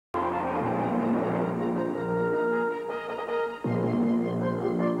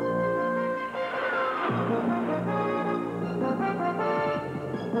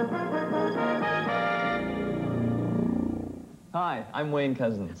Hi, I'm Wayne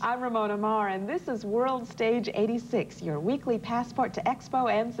Cousins. I'm Ramona Marr, and this is World Stage 86, your weekly passport to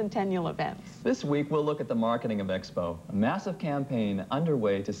Expo and Centennial events. This week, we'll look at the marketing of Expo, a massive campaign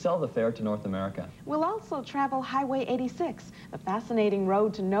underway to sell the fair to North America. We'll also travel Highway 86, the fascinating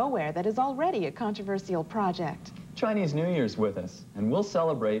road to nowhere that is already a controversial project. Chinese New Year's with us, and we'll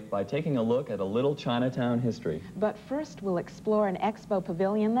celebrate by taking a look at a little Chinatown history. But first, we'll explore an Expo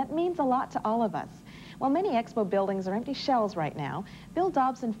pavilion that means a lot to all of us. While many Expo buildings are empty shells right now, Bill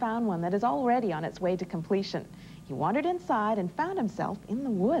Dobson found one that is already on its way to completion. He wandered inside and found himself in the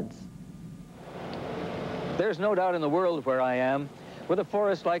woods. There's no doubt in the world where I am. With a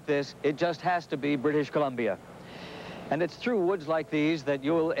forest like this, it just has to be British Columbia. And it's through woods like these that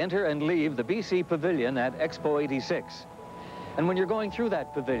you'll enter and leave the BC Pavilion at Expo 86. And when you're going through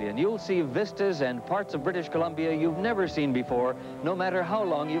that pavilion, you'll see vistas and parts of British Columbia you've never seen before, no matter how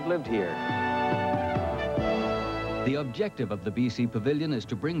long you've lived here. The objective of the BC Pavilion is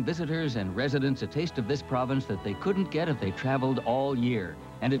to bring visitors and residents a taste of this province that they couldn't get if they traveled all year.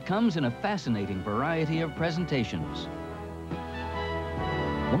 And it comes in a fascinating variety of presentations.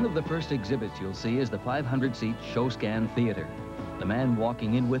 One of the first exhibits you'll see is the 500-seat Showscan Theatre. The man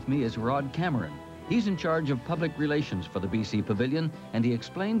walking in with me is Rod Cameron. He's in charge of public relations for the BC Pavilion, and he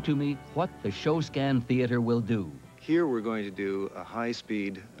explained to me what the Showscan Theatre will do. Here we're going to do a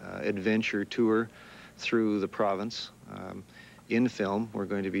high-speed adventure tour through the province. In film, we're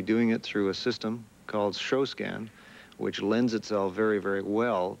going to be doing it through a system called Showscan, which lends itself very, very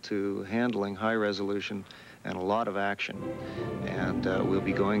well to handling high resolution and a lot of action. And we'll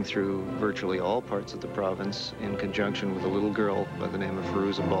be going through virtually all parts of the province in conjunction with a little girl by the name of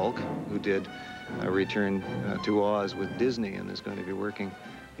Firuza Balk, who did a Return to Oz with Disney and is going to be working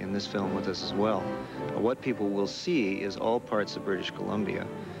in this film with us as well. What people will see is all parts of British Columbia,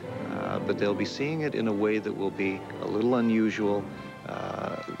 but they'll be seeing it in a way that will be a little unusual.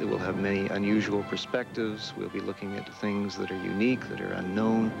 It will have many unusual perspectives. We'll be looking at things that are unique, that are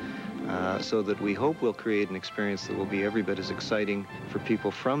unknown, so that we hope we'll create an experience that will be every bit as exciting for people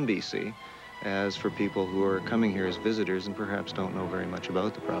from BC as for people who are coming here as visitors and perhaps don't know very much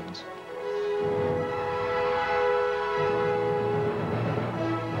about the province.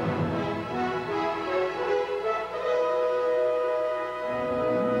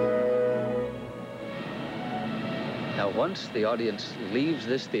 Once the audience leaves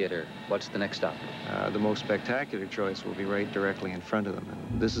this theater, what's the next stop? The most spectacular choice will be right directly in front of them.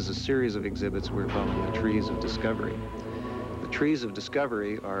 And this is a series of exhibits we're calling the Trees of Discovery. The Trees of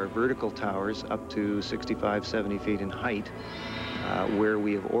Discovery are vertical towers up to 65, 70 feet in height, where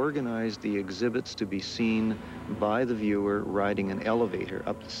we have organized the exhibits to be seen by the viewer riding an elevator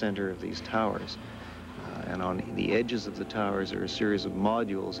up the center of these towers. And on the edges of the towers are a series of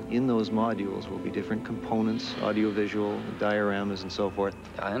modules. In those modules will be different components, audiovisual, dioramas, and so forth.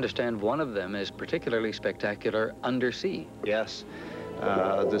 I understand one of them is particularly spectacular undersea. Yes.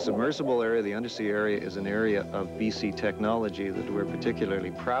 The submersible area, the undersea area, is an area of BC technology that we're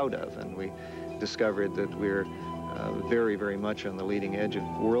particularly proud of. And we discovered that we're very, very much on the leading edge of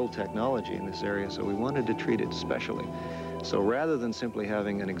world technology in this area, so we wanted to treat it specially. So rather than simply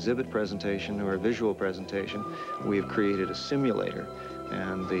having an exhibit presentation or a visual presentation, we have created a simulator.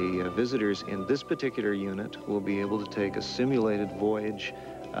 And the visitors in this particular unit will be able to take a simulated voyage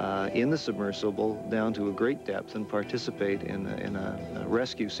in the submersible down to a great depth and participate in a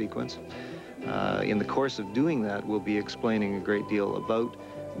rescue sequence. In the course of doing that, we'll be explaining a great deal about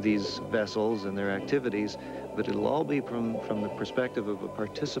these vessels and their activities, but it'll all be from the perspective of a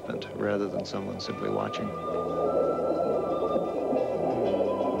participant rather than someone simply watching.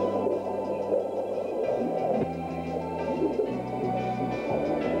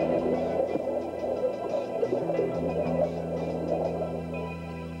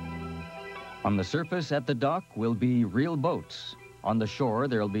 On the surface at the dock will be real boats. On the shore,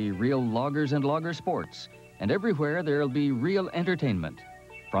 there'll be real loggers and logger sports. And everywhere, there'll be real entertainment.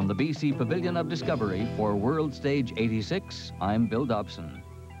 From the BC Pavilion of Discovery for World Stage 86, I'm Bill Dobson.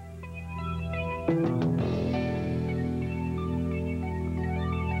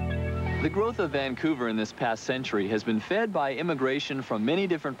 The growth of Vancouver in this past century has been fed by immigration from many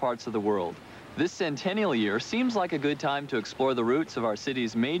different parts of the world. This centennial year seems like a good time to explore the roots of our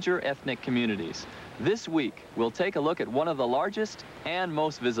city's major ethnic communities. This week, we'll take a look at one of the largest and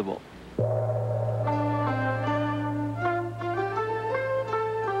most visible.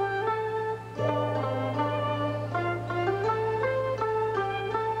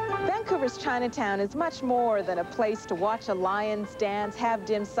 Vancouver's Chinatown is much more than a place to watch a lions dance, have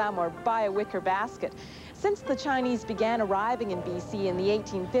dim sum, or buy a wicker basket. Since the Chinese began arriving in BC in the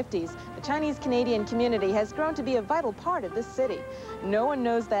 1850s, the Chinese-Canadian community has grown to be a vital part of this city. No one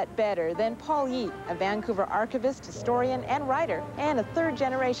knows that better than Paul Yee, a Vancouver archivist, historian, and writer, and a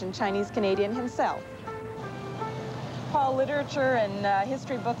third-generation Chinese-Canadian himself. Paul, literature and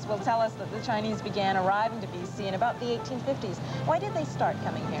history books will tell us that the Chinese began arriving to BC in about the 1850s. Why did they start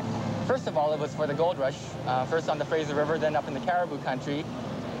coming here? First of all, it was for the gold rush, first on the Fraser River, then up in the Caribou country.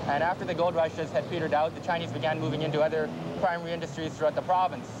 And after the gold rushes had petered out, the Chinese began moving into other primary industries throughout the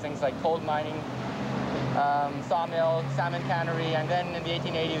province, things like coal mining, sawmill, salmon cannery, and then in the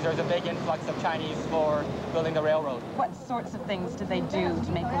 1880s there was a big influx of Chinese for building the railroad. What sorts of things did they do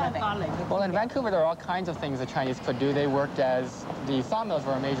to make a living? Well, in Vancouver there are all kinds of things the Chinese could do. They worked as, the sawmills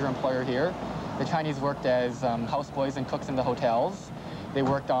were a major employer here. The Chinese worked as houseboys and cooks in the hotels. They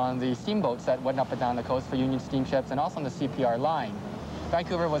worked on the steamboats that went up and down the coast for Union steamships, and also on the CPR line.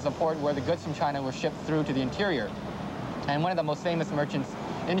 Vancouver was a port where the goods from China were shipped through to the interior. And one of the most famous merchants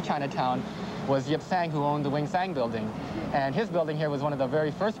in Chinatown was Yip Sang, who owned the Wing Sang building. And his building here was one of the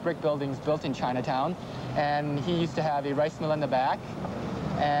very first brick buildings built in Chinatown. And he used to have a rice mill in the back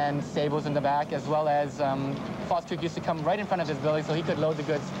and stables in the back, as well as Falls Creek used to come right in front of his building so he could load the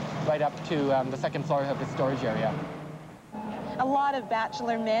goods right up to the second floor of the storage area. A lot of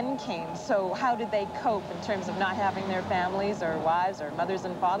bachelor men came, so how did they cope in terms of not having their families or wives or mothers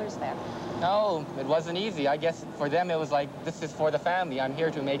and fathers there? No, it wasn't easy. I guess for them it was like, this is for the family. I'm here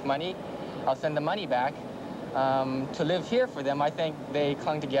to make money. I'll send the money back. To live here for them, I think they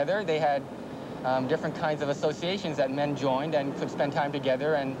clung together. They had different kinds of associations that men joined and could spend time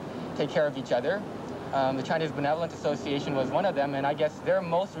together and take care of each other. The Chinese Benevolent Association was one of them, and I guess they're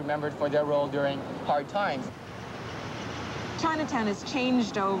most remembered for their role during hard times. Chinatown has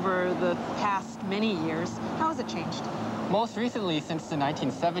changed over the past many years. How has it changed? Most recently, since the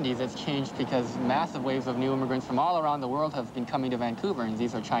 1970s, it's changed because massive waves of new immigrants from all around the world have been coming to Vancouver, and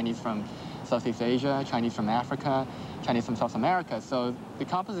these are Chinese from Southeast Asia, Chinese from Africa, Chinese from South America. So the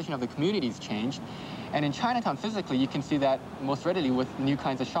composition of the community's changed. And in Chinatown, physically, you can see that most readily with new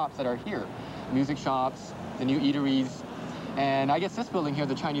kinds of shops that are here. Music shops, the new eateries. And I guess this building here,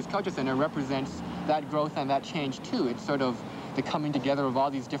 the Chinese Culture Center, represents that growth and that change too. It's sort of the coming together of all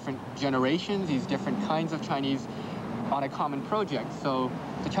these different generations, these different kinds of Chinese on a common project. So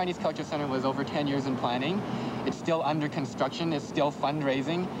the Chinese Culture Center was over 10 years in planning. It's still under construction, it's still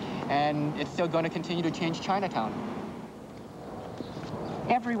fundraising, and it's still going to continue to change Chinatown.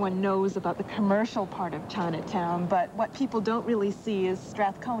 Everyone knows about the commercial part of Chinatown, but what people don't really see is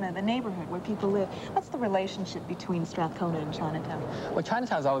Strathcona, the neighborhood where people live. What's the relationship between Strathcona and Chinatown? Well,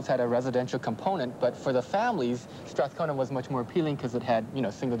 Chinatown's always had a residential component, but for the families, Strathcona was much more appealing because it had, you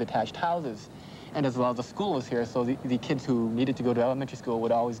know, single detached houses. And as well, the school was here, so the kids who needed to go to elementary school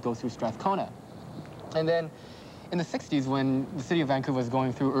would always go through Strathcona. And then in the 60s, when the city of Vancouver was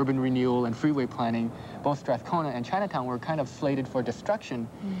going through urban renewal and freeway planning, both Strathcona and Chinatown were kind of slated for destruction.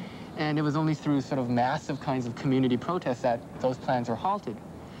 And it was only through sort of massive kinds of community protests that those plans were halted.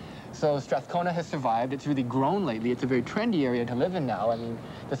 So Strathcona has survived. It's really grown lately. It's a very trendy area to live in now. I mean,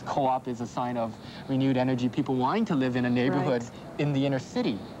 this co-op is a sign of renewed energy, people wanting to live in a neighborhood in the inner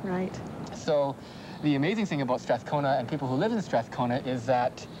city. Right. So the amazing thing about Strathcona and people who live in Strathcona is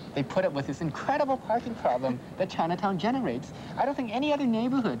that they put up with this incredible parking problem that Chinatown generates. I don't think any other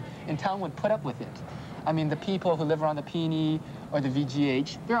neighborhood in town would put up with it. I mean, the people who live around the Peony or the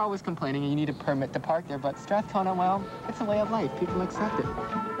VGH, they're always complaining and you need a permit to park there, but Strathcona, well, it's a way of life. People accept it.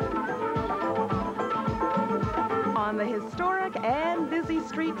 On the historic and busy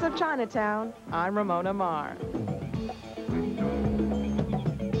streets of Chinatown, I'm Ramona Marr.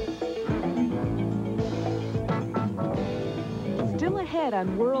 Still ahead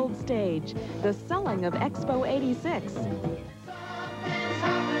on World Stage, the selling of Expo 86.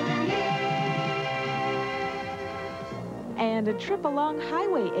 And a trip along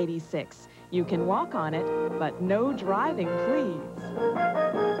Highway 86. You can walk on it, but no driving, please.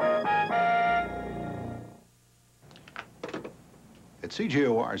 At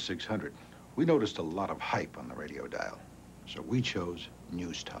CJOR 600, we noticed a lot of hype on the radio dial. So we chose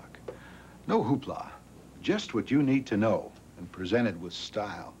News Talk. No hoopla, just what you need to know, and presented with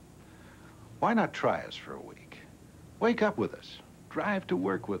style. Why not try us for a week? Wake up with us. Drive to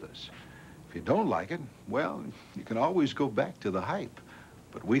work with us. If you don't like it, well, you can always go back to the hype.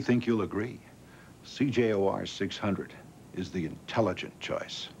 But we think you'll agree. CJOR 600 is the intelligent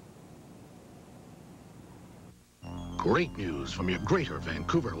choice. Great news from your Greater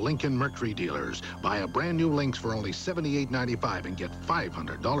Vancouver Lincoln Mercury dealers. Buy a brand new Lynx for only $78.95 and get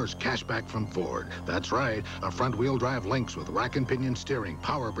 $500 cash back from Ford. That's right, a front-wheel drive Lynx with rack and pinion steering,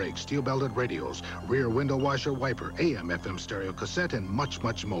 power brakes, steel-belted radios, rear window washer wiper, AM/FM stereo cassette, and much,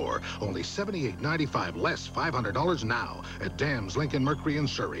 much more. Only $78.95 less $500 now at Dams Lincoln Mercury in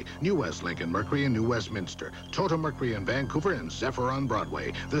Surrey, New West Lincoln Mercury in New Westminster, Tota Mercury in Vancouver, and Zephyr on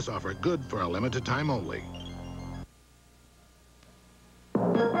Broadway. This offer good for a limited time only.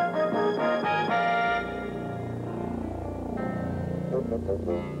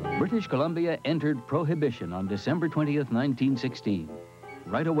 British Columbia entered Prohibition on December 20th, 1916.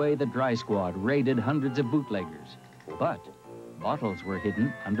 Right away, the Dry Squad raided hundreds of bootleggers. But bottles were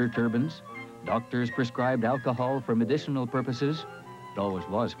hidden under turbans. Doctors prescribed alcohol for medicinal purposes. It always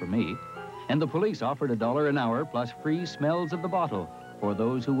was for me. And the police offered $1 an hour plus free smells of the bottle for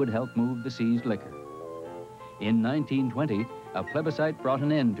those who would help move the seized liquor. In 1920, a plebiscite brought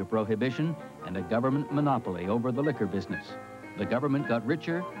an end to Prohibition and a government monopoly over the liquor business. The government got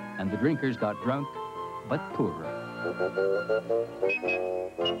richer and the drinkers got drunk, but poorer.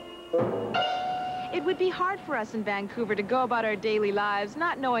 It would be hard for us in Vancouver to go about our daily lives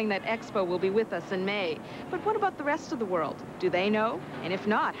not knowing that Expo will be with us in May. But what about the rest of the world? Do they know? And if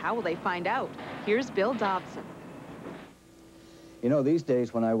not, how will they find out? Here's Bill Dobson. You know, these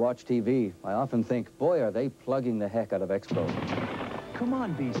days when I watch TV, I often think, boy, are they plugging the heck out of Expo. Come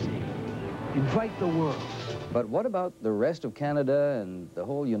on, BC. Invite the world. But what about the rest of Canada and the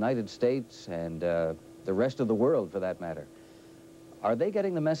whole United States and the rest of the world, for that matter? Are they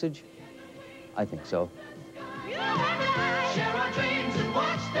getting the message? I think so.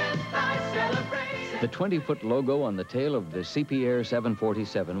 The 20-foot logo on the tail of the CPR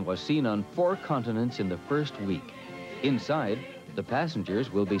 747 was seen on 4 continents in the first week. Inside, the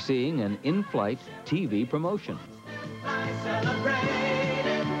passengers will be seeing an in-flight TV promotion.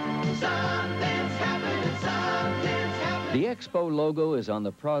 The Expo logo is on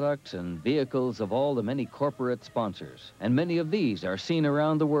the products and vehicles of all the many corporate sponsors, and many of these are seen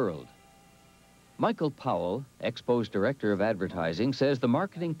around the world. Michael Powell, Expo's director of advertising, says the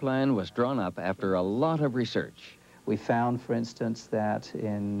marketing plan was drawn up after a lot of research. We found, for instance, that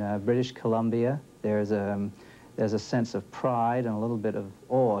in British Columbia, there's a sense of pride and a little bit of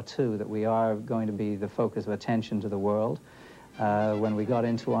awe, too, that we are going to be the focus of attention to the world. When we got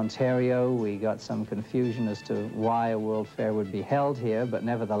into Ontario, we got some confusion as to why a World Fair would be held here, but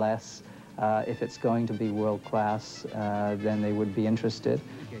nevertheless, if it's going to be world-class, then they would be interested.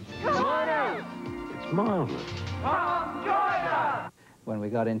 It's marvelous. Come join us! When we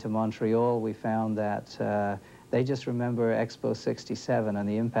got into Montreal, we found that they just remember Expo 67 and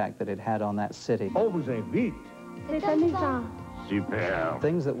the impact that it had on that city. Oh, vous invite. C'est amusant. Super.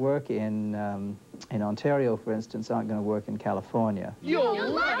 Things that work in Ontario, for instance, aren't going to work in California. You'll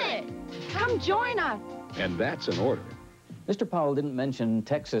love it! Come join us! And that's an order. Mr. Powell didn't mention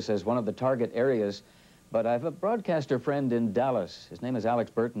Texas as one of the target areas, but I have a broadcaster friend in Dallas. His name is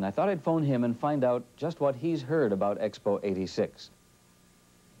Alex Burton. I thought I'd phone him and find out just what he's heard about Expo 86.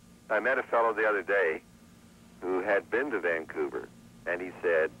 I met a fellow the other day who had been to Vancouver, and he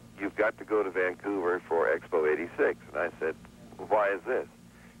said, "You've got to go to Vancouver for Expo 86. And I said, "Why is this?"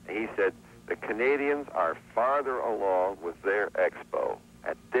 And he said, "The Canadians are farther along with their Expo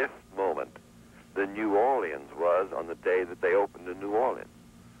at this moment than New Orleans was on the day that they opened in New Orleans."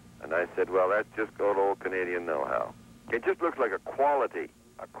 And I said, "Well, that's just good old Canadian know-how." It just looks like a quality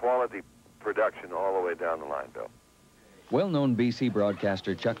production all the way down the line, Bill. Well-known BC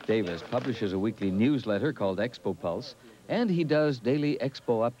broadcaster Chuck Davis publishes a weekly newsletter called Expo Pulse, and he does daily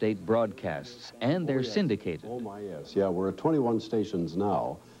Expo update broadcasts, and they're syndicated. Oh, my, yes. Yeah, we're at 21 stations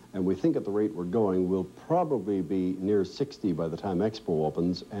now, and we think at the rate we're going, we'll probably be near 60 by the time Expo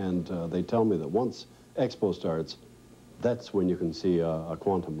opens, and they tell me that once Expo starts, that's when you can see a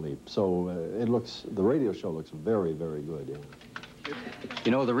quantum leap. So the radio show looks very, very good, yeah.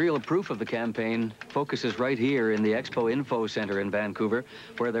 You know, the real proof of the campaign focuses right here in the Expo Info Center in Vancouver,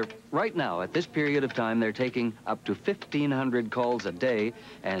 where they're, right now, at this period of time, they're taking up to 1,500 calls a day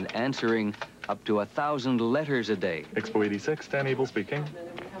and answering up to 1,000 letters a day. Expo 86, Dan Abel speaking.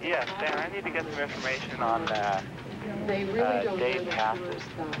 Yes, Dan, I need to get some information on day passes.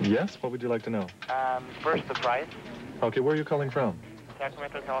 Yes, what would you like to know? First, the price. Okay, where are you calling from?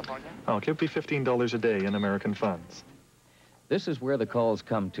 Sacramento, California. Okay, it'll be $15 a day in American funds. This is where the calls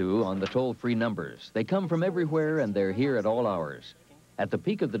come to on the toll-free numbers. They come from everywhere, and they're here at all hours. At the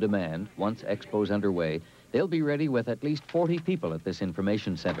peak of the demand, once Expo's underway, they'll be ready with at least 40 people at this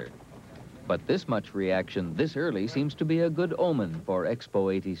information center. But this much reaction this early seems to be a good omen for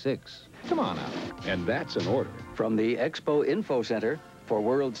Expo 86. Come on out. And that's an order. From the Expo Info Center for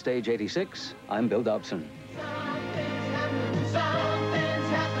World Stage 86, I'm Bill Dobson.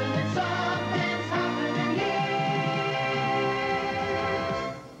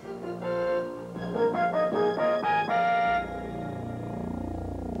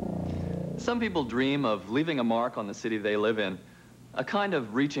 Some people dream of leaving a mark on the city they live in, a kind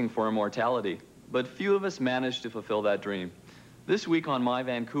of reaching for immortality, but few of us manage to fulfill that dream. This week on My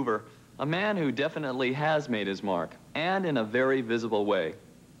Vancouver, a man who definitely has made his mark, and in a very visible way.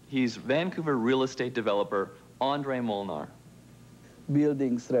 He's Vancouver real estate developer Andre Molnar.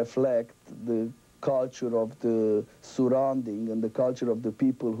 Buildings reflect the culture of the surrounding and the culture of the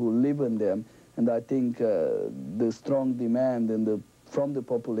people who live in them, and I think the strong demand from the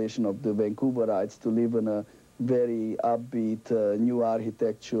population of the Vancouverites to live in a very upbeat, new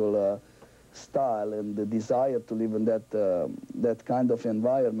architectural style, and the desire to live in that kind of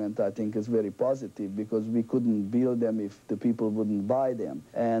environment, I think, is very positive, because we couldn't build them if the people wouldn't buy them.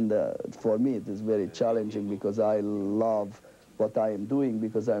 And for me, it is very challenging, because I love what I am doing,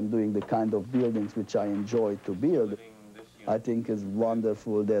 because I'm doing the kind of buildings which I enjoy to build. I think it's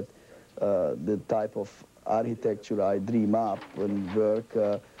wonderful that the type of architecture I dream up and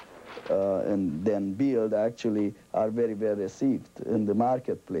work and then build actually are very well received in the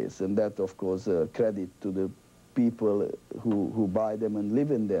marketplace, and that, of course, credit to the people who buy them and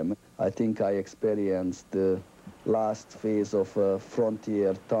live in them. I think I experienced the last phase of a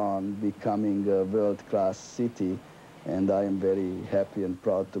frontier town becoming a world-class city, and I am very happy and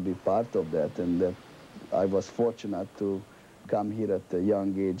proud to be part of that, and I was fortunate to come here at the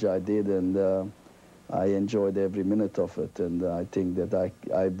young age I did, and I enjoyed every minute of it, and I think that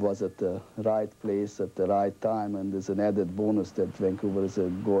I was at the right place at the right time, and there's an added bonus that Vancouver is a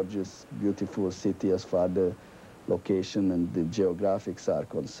gorgeous, beautiful city as far as the location and the geographics are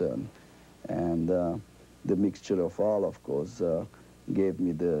concerned. And the mixture of all, of course, gave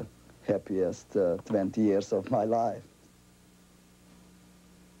me the happiest 20 years of my life.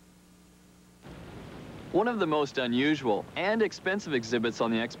 One of the most unusual and expensive exhibits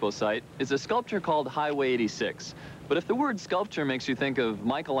on the Expo site is a sculpture called Highway 86. But if the word sculpture makes you think of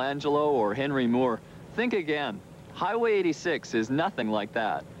Michelangelo or Henry Moore, think again. Highway 86 is nothing like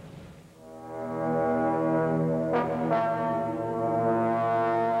that.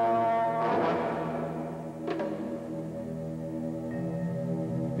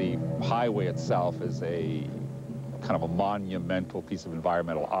 The highway itself is a kind of a monumental piece of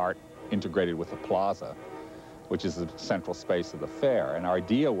environmental art integrated with the plaza, which is the central space of the fair. And our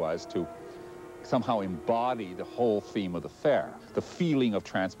idea was to somehow embody the whole theme of the fair, the feeling of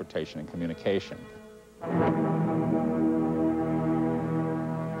transportation and communication.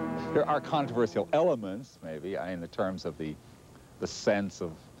 There are controversial elements, maybe, in the terms of the sense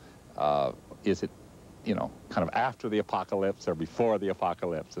of, is it, you know, kind of after the apocalypse or before the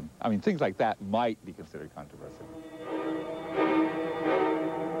apocalypse? And I mean, things like that might be considered controversial.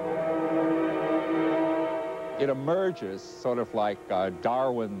 It emerges sort of like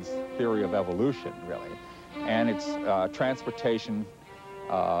Darwin's theory of evolution, really. And it's transportation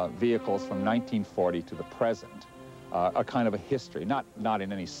vehicles from 1940 to the present, a kind of a history, not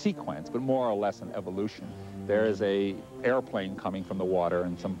in any sequence, but more or less an evolution. There is a airplane coming from the water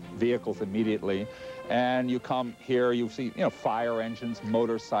and some vehicles immediately, and you come here, you see, you know, fire engines,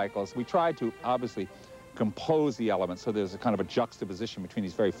 motorcycles. We tried to obviously compose the elements so there's a kind of a juxtaposition between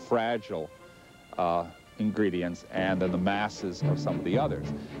these very fragile ingredients and then the masses of some of the others.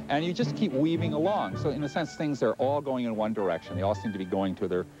 And you just keep weaving along. So in a sense, things are all going in one direction. They all seem to be going to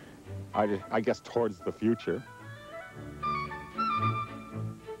their, I guess, towards the future.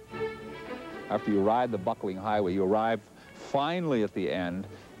 After you ride the buckling highway, you arrive finally at the end,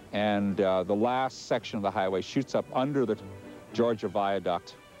 and the last section of the highway shoots up under the Georgia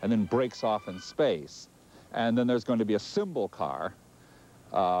Viaduct and then breaks off in space. And then there's going to be a symbol car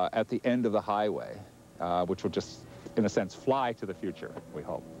at the end of the highway, which will just, in a sense, fly to the future, we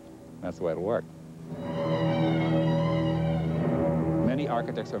hope. That's the way it'll work. Many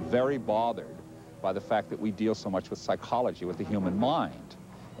architects are very bothered by the fact that we deal so much with psychology, with the human mind.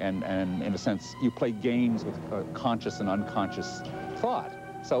 And in a sense, you play games with conscious and unconscious thought.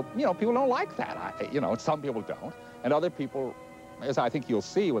 So, you know, people don't like that. You know, some people don't. And other people, as I think you'll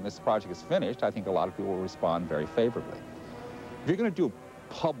see when this project is finished, I think a lot of people will respond very favorably. If you're going to do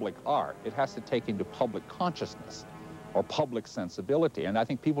public art, it has to take into public consciousness or public sensibility. And I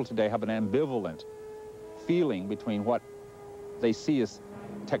think people today have an ambivalent feeling between what they see as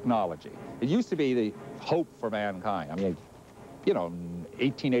technology. It used to be the hope for mankind. I mean, you know,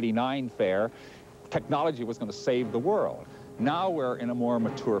 1889 fair, technology was going to save the world. Now we're in a more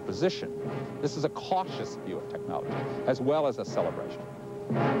mature position. This is a cautious view of technology, as well as a celebration.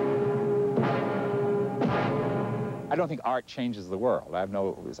 I don't think art changes the world. I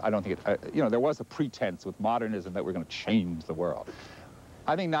don't think it, you know, there was a pretense with modernism that we're going to change the world.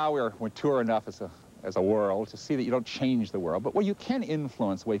 I think now we're mature enough as a world to see that you don't change the world, but well, you can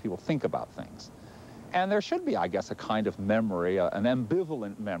influence the way people think about things. And there should be, I guess, a kind of memory, an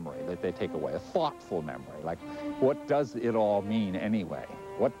ambivalent memory that they take away, a thoughtful memory, like what does it all mean anyway?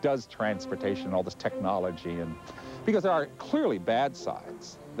 What does transportation and all this technology, and because there are clearly bad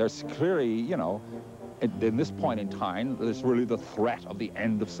sides. There's clearly, you know, in this point in time, there's really the threat of the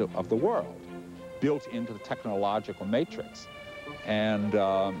end of the world built into the technological matrix. And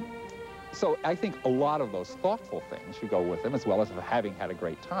so I think a lot of those thoughtful things should go with them, as well as having had a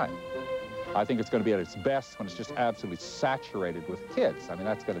great time. I think it's going to be at its best when it's just absolutely saturated with kids. I mean,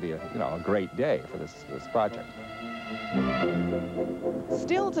 that's going to be a great day for this project.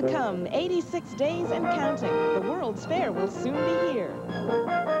 Still to come, 86 days and counting. The World's Fair will soon be here.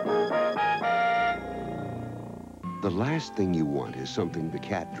 The last thing you want is something the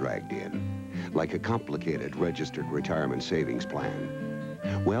cat dragged in, like a complicated registered retirement savings plan.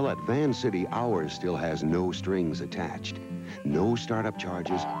 Well, at Vancity, ours still has no strings attached. No startup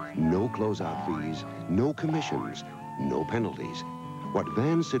charges, no closeout fees, no commissions, no penalties. What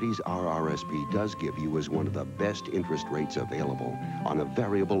Vancity's RRSP does give you is one of the best interest rates available on a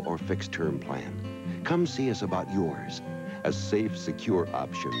variable or fixed term plan. Come see us about yours. A safe, secure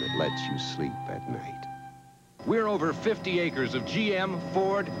option that lets you sleep at night. We're over 50 acres of GM,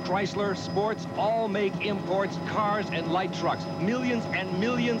 Ford, Chrysler, Sports, all make imports, cars and light trucks. Millions and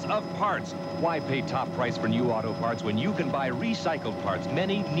millions of parts. Why pay top price for new auto parts when you can buy recycled parts,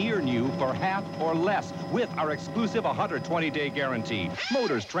 many near new, for half or less with our exclusive 120-day guarantee.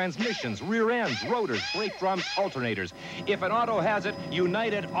 Motors, transmissions, rear ends, rotors, brake drums, alternators. If an auto has it,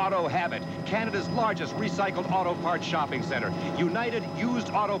 United Auto have it. Canada's largest recycled auto parts shopping center. United Used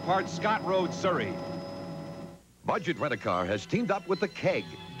Auto Parts, Scott Road, Surrey. Budget Rent-A-Car has teamed up with the Keg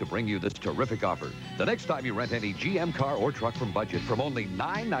to bring you this terrific offer. The next time you rent any GM car or truck from Budget from only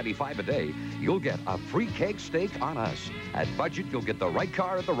 $9.95 a day, you'll get a free Keg steak on us. At Budget, you'll get the right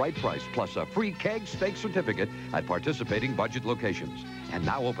car at the right price, plus a free Keg steak certificate at participating Budget locations. And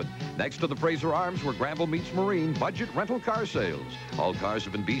now open, next to the Fraser Arms where Granville meets Marine, Budget rental car sales. All cars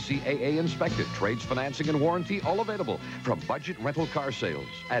have been BCAA inspected, trades, financing, and warranty, all available from Budget rental car sales.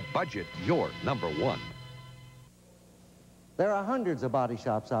 At Budget, your #1. There are hundreds of body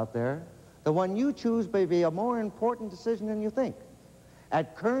shops out there. The one you choose may be a more important decision than you think.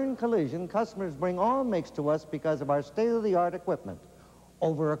 At Kern Collision, customers bring all makes to us because of our state-of-the-art equipment.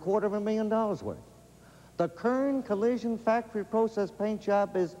 Over $250,000 worth. The Kern Collision factory process paint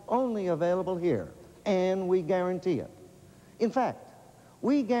job is only available here, and we guarantee it. In fact,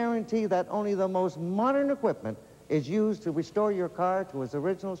 we guarantee that only the most modern equipment is used to restore your car to its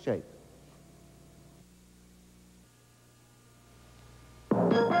original shape.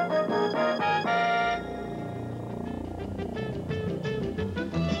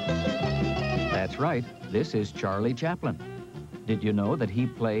 That's right, this is Charlie Chaplin. Did you know that he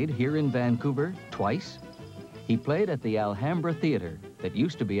played here in Vancouver twice? He played at the Alhambra Theater that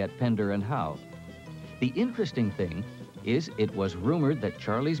used to be at Pender and Howe. The interesting thing is it was rumored that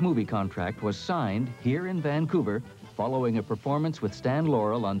Charlie's movie contract was signed here in Vancouver following a performance with Stan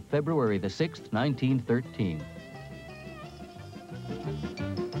Laurel on February the 6th, 1913.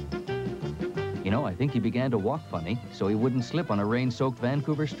 You know, I think he began to walk funny so he wouldn't slip on a rain-soaked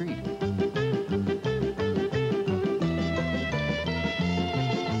Vancouver street.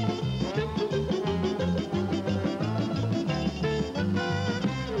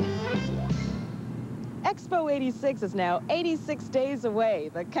 Expo 86 is now 86 days away.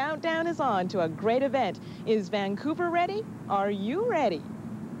 The countdown is on to a great event. Is Vancouver ready? Are you ready?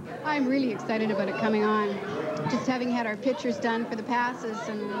 I'm really excited about it coming on. Just having had our pictures done for the passes,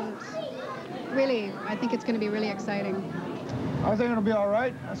 and really, I think it's going to be really exciting. I think it'll be all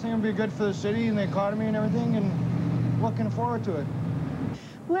right. I think it'll be good for the city and the economy and everything, and looking forward to it.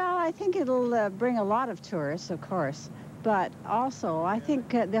 Well, I think it'll bring a lot of tourists, of course, but also I think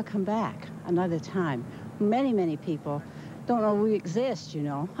they'll come back another time. Many, many people don't know we exist, you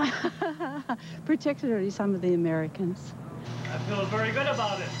know, particularly some of the Americans. I feel very good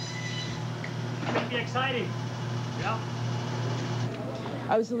about it. It's going to be exciting. Yeah.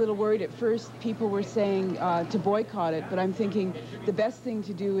 I was a little worried at first. People were saying to boycott it, but I'm thinking the best thing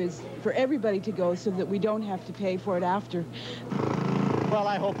to do is for everybody to go so that we don't have to pay for it after. Well,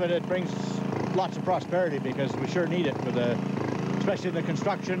 I hope that it brings lots of prosperity because we sure need it for the especially the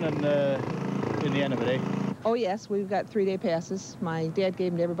construction and in the end of the day. Oh, yes, we've got 3-day passes. My dad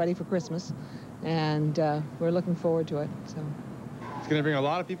gave them to everybody for Christmas, and we're looking forward to it. So it's going to bring a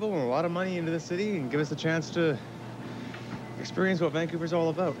lot of people and a lot of money into the city and give us a chance to experience what Vancouver's all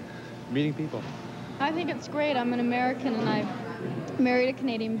about, meeting people. I think it's great. I'm an American, and I've married a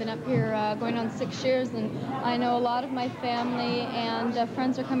Canadian, been up here going on 6 years, and I know a lot of my family and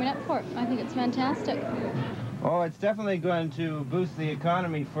friends are coming up for it. I think it's fantastic. Oh, it's definitely going to boost the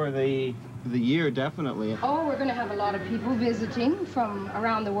economy for the year, definitely. Oh, we're going to have a lot of people visiting from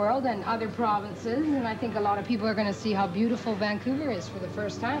around the world and other provinces, and I think a lot of people are going to see how beautiful Vancouver is for the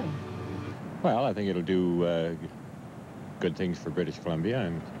first time. Well, I think it'll do good things for British Columbia.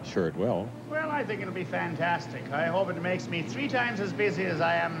 I'm sure it will. Well, I think it'll be fantastic. I hope it makes me 3 times as busy as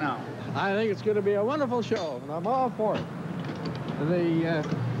I am now. I think it's going to be a wonderful show, and I'm all for it.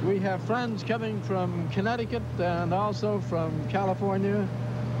 We have friends coming from Connecticut and also from California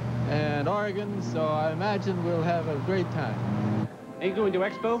and Oregon, so I imagine we'll have a great time. Are you going to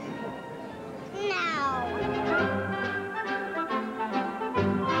Expo? No.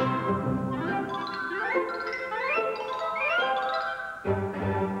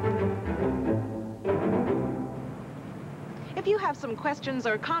 If you have some questions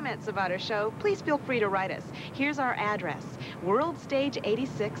or comments about our show, please feel free to write us. Here's our address: World Stage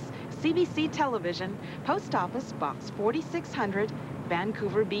 86, CBC Television, Post Office Box 4600,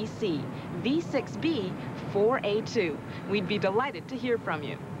 Vancouver, BC, V6B 4A2. We'd be delighted to hear from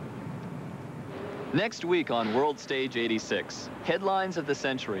you. Next week on World Stage 86, Headlines of the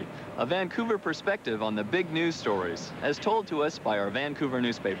Century, a Vancouver perspective on the big news stories, as told to us by our Vancouver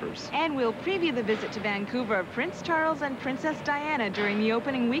newspapers. And we'll preview the visit to Vancouver of Prince Charles and Princess Diana during the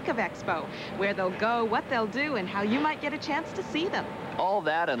opening week of Expo, where they'll go, what they'll do, and how you might get a chance to see them. All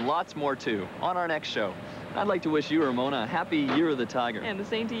that and lots more, too, on our next show. I'd like to wish you, Ramona, a happy Year of the Tiger. And the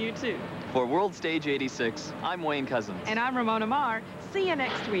same to you, too. For World Stage 86, I'm Wayne Cousins. And I'm Ramona Marr. See you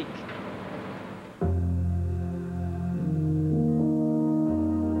next week.